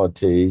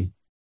quality,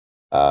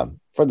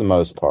 for the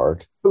most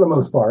part. For the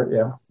most part,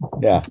 yeah.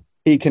 Yeah.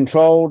 He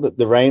controlled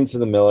the reins of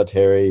the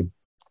military.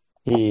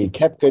 He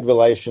kept good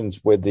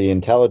relations with the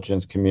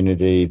intelligence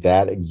community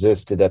that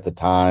existed at the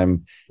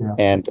time,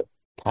 and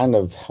kind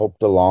of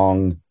helped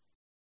along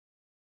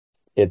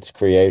its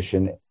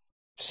creation.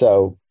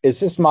 So is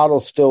this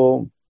model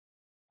still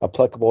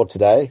applicable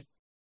today?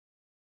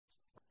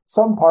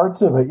 Some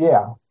parts of it,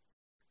 yeah.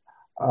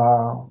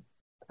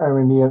 I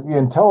mean, the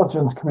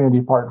intelligence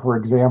community part, for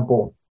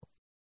example,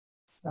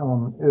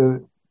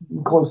 is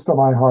close to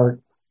my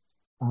heart.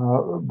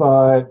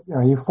 But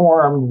he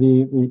formed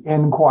the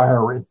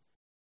Inquiry,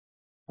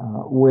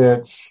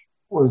 which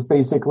was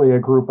basically a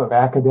group of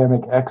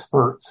academic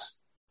experts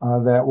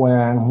that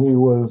when he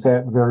was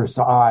at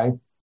Versailles,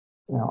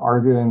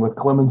 arguing with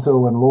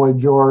Clemenceau and Lloyd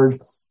George,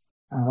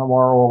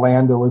 while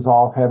Orlando was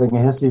off having a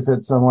hissy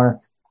fit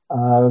somewhere,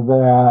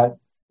 that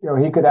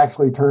he could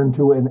actually turn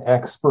to an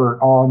expert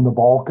on the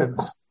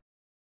Balkans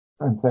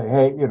and say,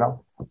 hey,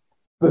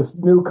 this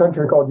new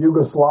country called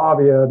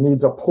Yugoslavia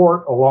needs a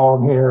port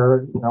along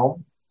here.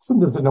 Some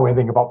doesn't know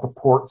anything about the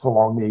ports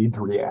along the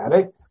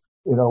Adriatic.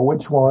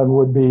 Which one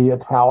would be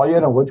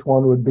Italian and which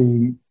one would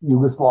be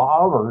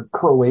Yugoslav or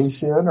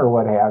Croatian or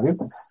what have you.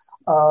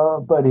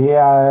 But he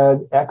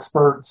had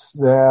experts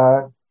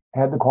that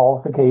had the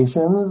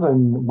qualifications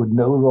and would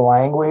know the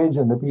language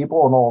and the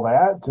people and all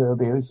that to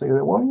be able to say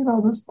that,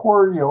 well, this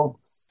port,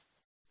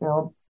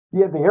 the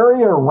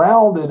area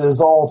around it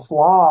is all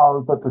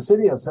Slav, but the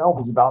city itself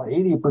is about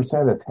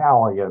 80%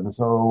 Italian.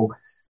 So,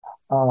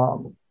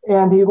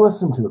 and he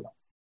listened to them.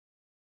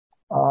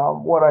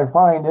 What I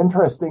find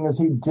interesting is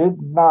he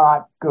did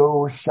not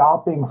go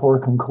shopping for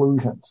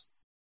conclusions.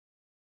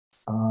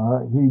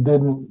 He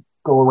didn't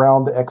go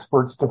around to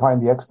experts to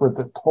find the expert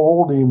that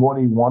told him what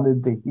he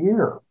wanted to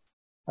hear,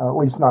 at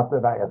least not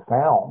that I have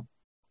found.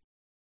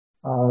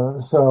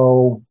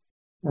 So,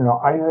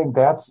 I think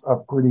that's a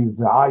pretty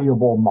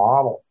valuable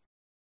model.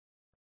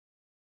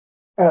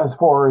 As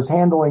far as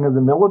handling of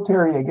the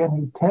military, again,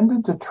 he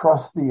tended to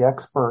trust the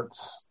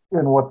experts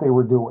in what they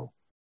were doing.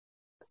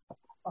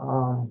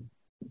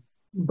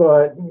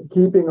 But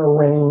keeping a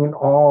rein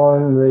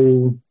on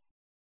the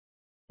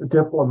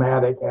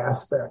diplomatic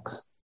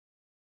aspects.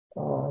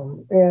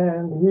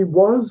 And he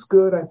was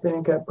good, I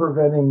think, at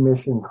preventing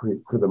mission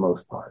creep for the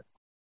most part.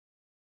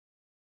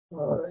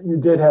 You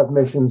did have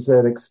missions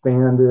that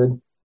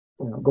expanded,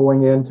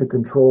 going in to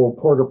control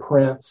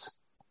Port-au-Prince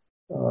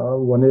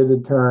when it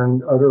had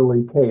turned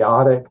utterly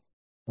chaotic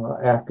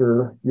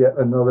after yet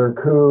another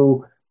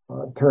coup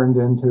turned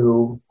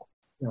into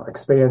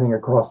expanding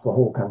across the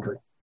whole country.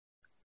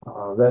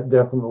 That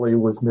definitely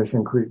was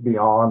mission creep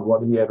beyond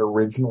what he had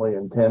originally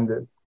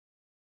intended.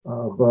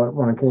 But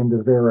when it came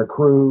to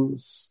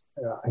Veracruz,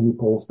 he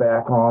pulls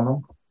back on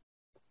them.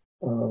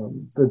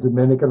 The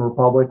Dominican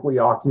Republic we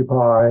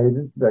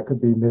occupied, that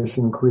could be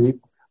mission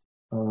creep.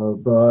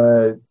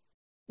 But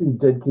he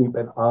did keep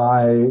an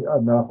eye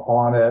enough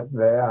on it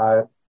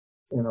that,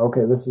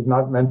 okay, this is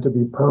not meant to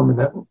be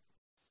permanent.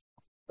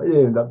 It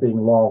ended up being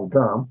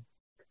long-term.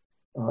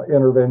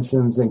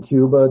 Interventions in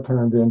Cuba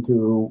turned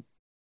into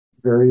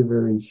very,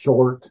 very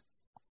short,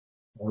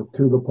 or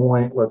to the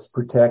point, let's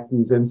protect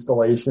these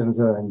installations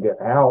and then get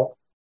out.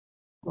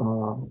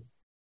 And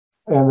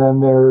then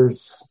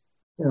there's,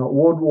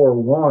 World War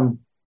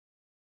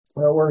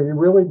I, where he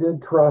really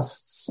did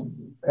trust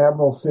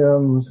Admiral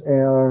Sims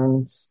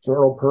and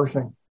Cyril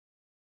Pershing.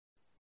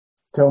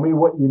 Tell me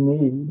what you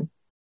need,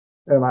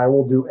 and I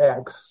will do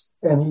X.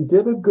 And he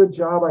did a good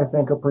job, I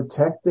think, of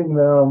protecting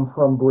them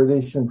from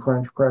British and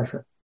French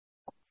pressure.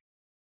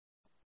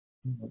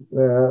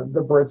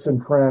 The Brits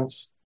and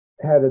French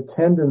had a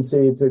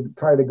tendency to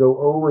try to go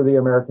over the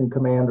American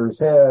commander's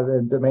head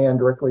and demand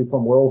directly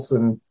from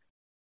Wilson,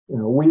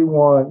 we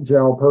want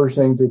General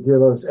Pershing to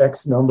give us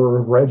X number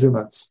of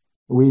regiments.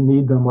 We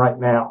need them right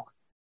now.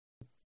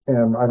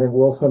 And I think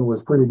Wilson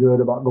was pretty good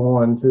about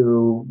going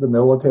to the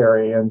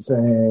military and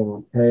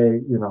saying, hey,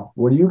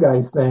 what do you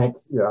guys think?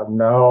 Yeah,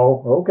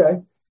 no,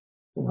 okay.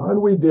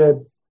 And we did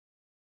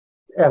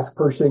ask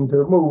Pershing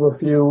to move a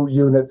few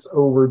units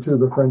over to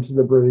the French and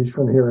the British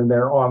from here and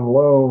there on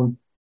loan.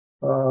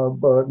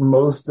 But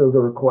most of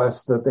the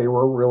requests that they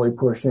were really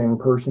pushing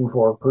Pershing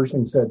for,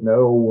 Pershing said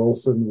no,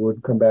 Wilson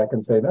would come back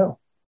and say no.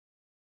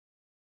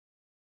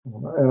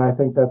 And I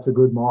think that's a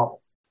good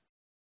model.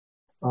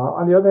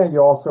 On the other hand,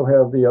 you also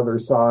have the other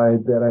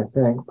side that I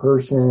think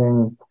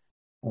Pershing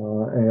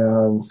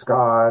and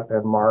Scott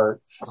and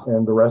March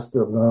and the rest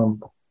of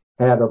them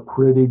had a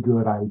pretty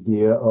good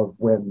idea of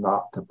when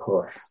not to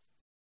push.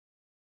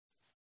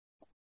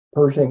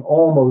 Pershing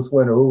almost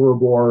went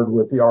overboard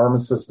with the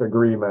armistice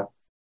agreement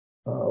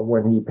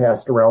when he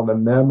passed around the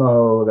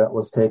memo that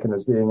was taken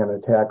as being an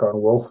attack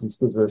on Wilson's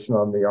position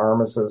on the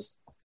armistice.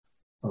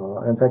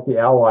 In fact, the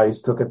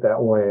Allies took it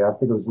that way. I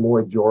think it was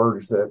Lloyd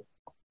George that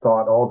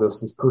thought all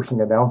this was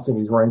Pershing announcing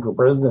he's running for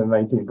president in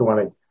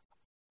 1920.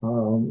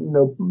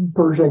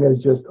 Pershing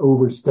has just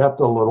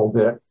overstepped a little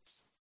bit.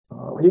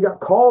 He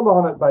got called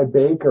on it by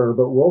Baker,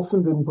 but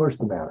Wilson didn't push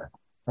the matter.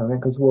 I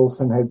think because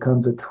Wilson had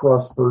come to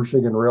trust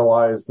Pershing and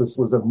realized this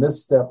was a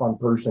misstep on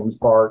Pershing's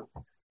part,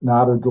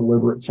 not a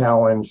deliberate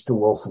challenge to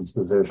Wilson's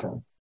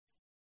position.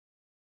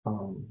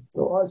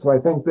 So I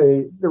think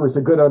there was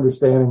a good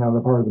understanding on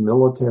the part of the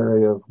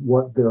military of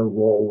what their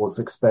role was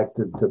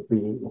expected to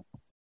be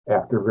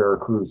after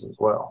Veracruz as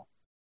well.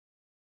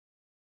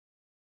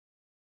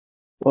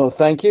 Well,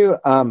 thank you.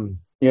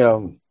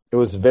 It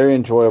was a very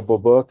enjoyable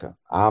book.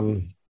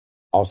 I'm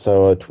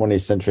also a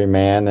 20th century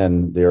man,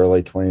 and the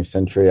early 20th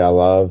century I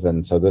love.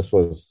 And so this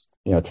was,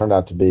 turned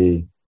out to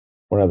be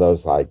one of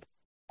those, like,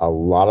 a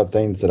lot of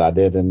things that I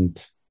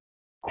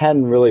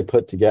hadn't really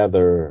put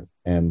together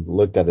and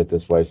looked at it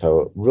this way.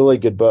 So really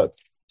good book.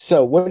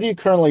 So what are you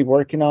currently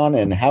working on,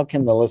 and how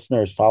can the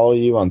listeners follow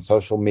you on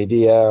social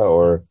media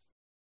or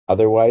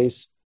other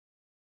ways?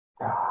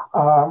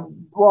 Well,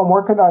 I'm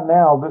working on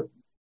now, but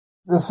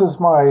this is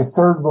my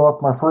third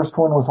book. My first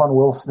one was on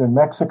Wilson in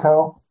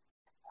Mexico.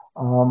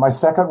 My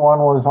second one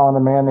was on a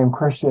man named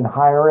Christian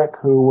Heinrich,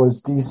 who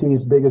was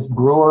DC's biggest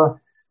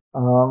brewer.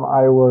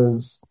 I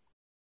was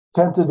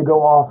tempted to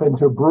go off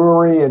into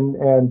brewery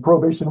and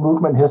Prohibition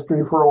movement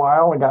history for a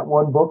while. I got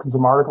one book and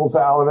some articles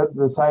out of it.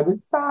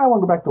 Decided, I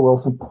want to go back to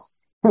Wilson.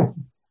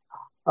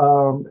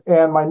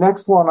 And my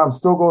next one, I'm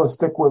still going to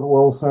stick with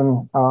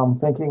Wilson. I'm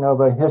thinking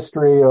of a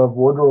history of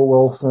Woodrow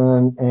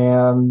Wilson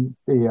and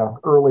the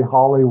early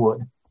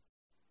Hollywood,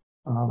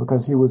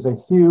 because he was a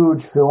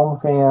huge film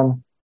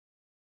fan.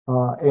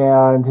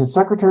 And his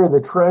Secretary of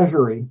the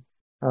Treasury,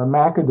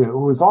 McAdoo,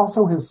 who was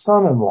also his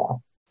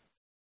son-in-law,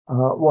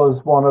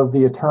 was one of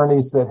the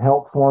attorneys that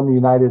helped form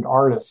United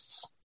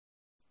Artists.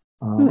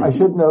 I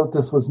should note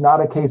this was not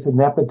a case of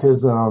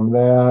nepotism,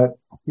 that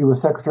he was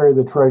Secretary of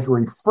the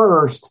Treasury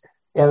first,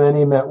 and then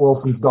he met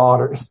Wilson's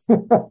daughters.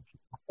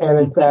 And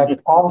in fact,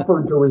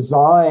 offered to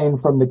resign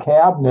from the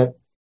cabinet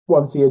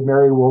once he had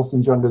married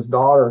Wilson's youngest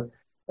daughter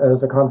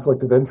as a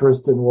conflict of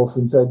interest. And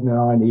Wilson said,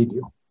 no, I need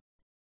you.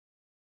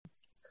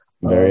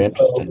 Very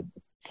interesting.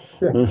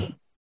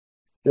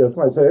 Yes,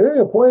 I say, hey,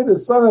 appoint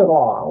his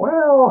son-in-law.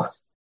 Well,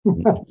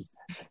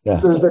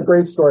 there's a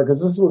great story,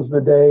 because this was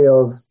the day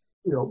of,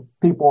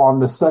 people on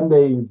the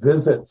Sunday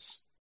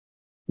visits.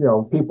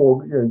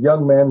 People,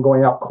 young men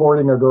going out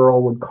courting a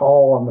girl would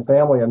call on the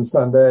family on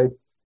Sunday.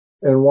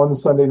 And one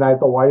Sunday night,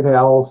 the White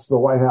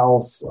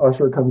House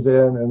usher comes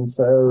in and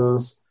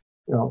says,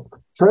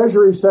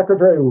 Treasury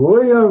Secretary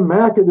William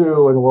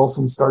McAdoo. And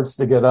Wilson starts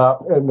to get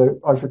up, and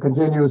the usher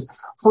continues,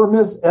 for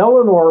Miss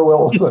Eleanor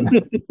Wilson.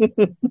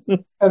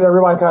 And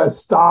everybody kind of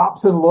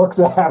stops and looks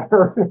at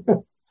her.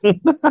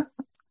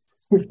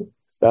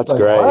 That's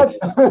great.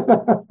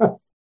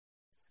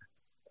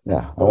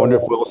 Yeah, I wonder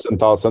if Wilson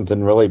thought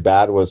something really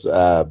bad was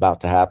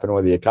about to happen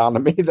with the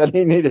economy that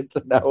he needed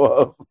to know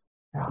of.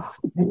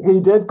 He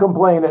did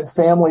complain at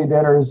family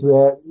dinners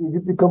that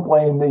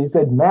he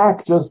said,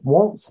 Mac just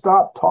won't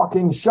stop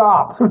talking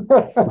shop.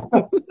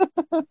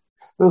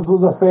 This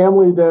was a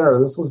family dinner.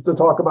 This was to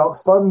talk about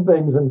fun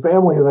things and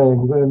family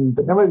things. And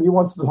he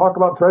wants to talk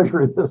about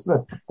Treasury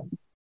business.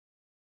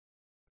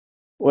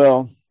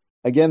 Well,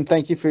 again,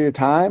 thank you for your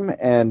time,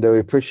 and we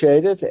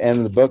appreciate it.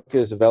 And the book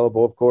is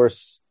available, of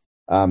course,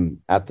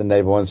 at the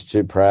Naval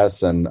Institute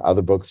Press and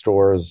other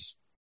bookstores,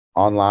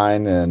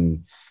 online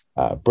and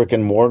brick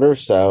and mortar.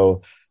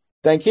 So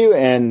thank you.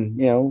 And,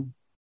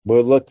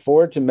 we'll look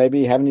forward to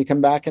maybe having you come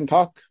back and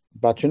talk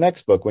about your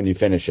next book when you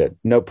finish it.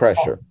 No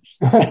pressure.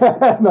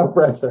 No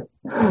pressure.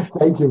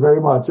 Thank you very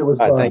much. It was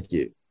fun. Thank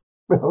you.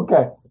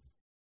 Okay.